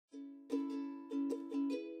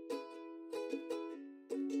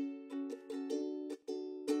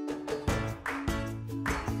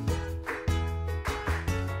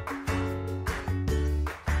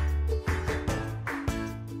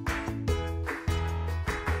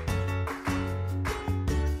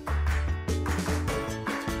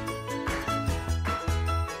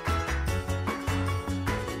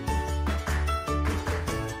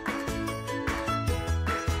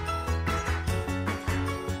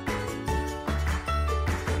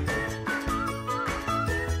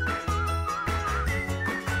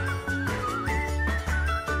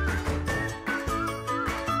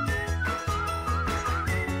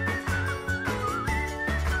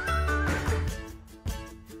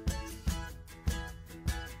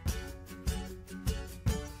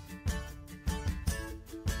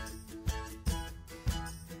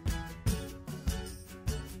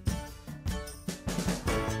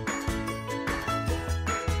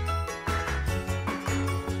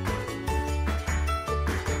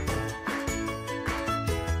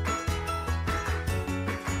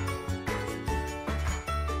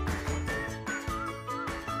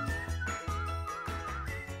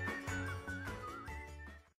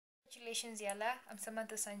Congratulations, YaLa. I'm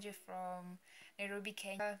Samantha Sanjay from Nairobi,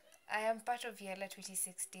 Kenya. I am part of YaLa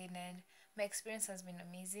 2016 and my experience has been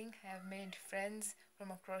amazing. I have made friends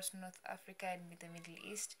from across North Africa and the Middle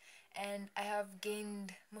East, and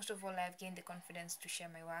most of all, I have gained the confidence to share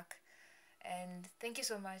my work. And thank you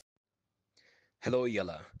so much. Hello,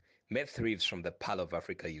 YaLa. Meth Reeves from the Pearl of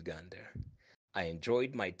Africa, Uganda. I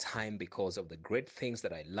enjoyed my time because of the great things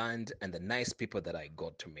that I learned and the nice people that I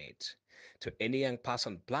got to meet. To any young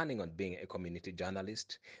person planning on being a community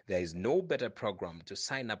journalist, there is no better program to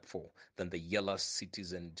sign up for than the YaLa's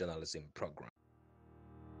Citizen Journalism Program.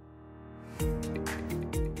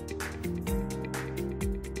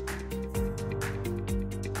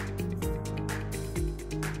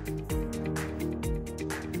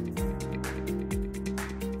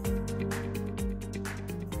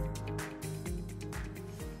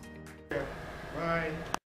 Bye.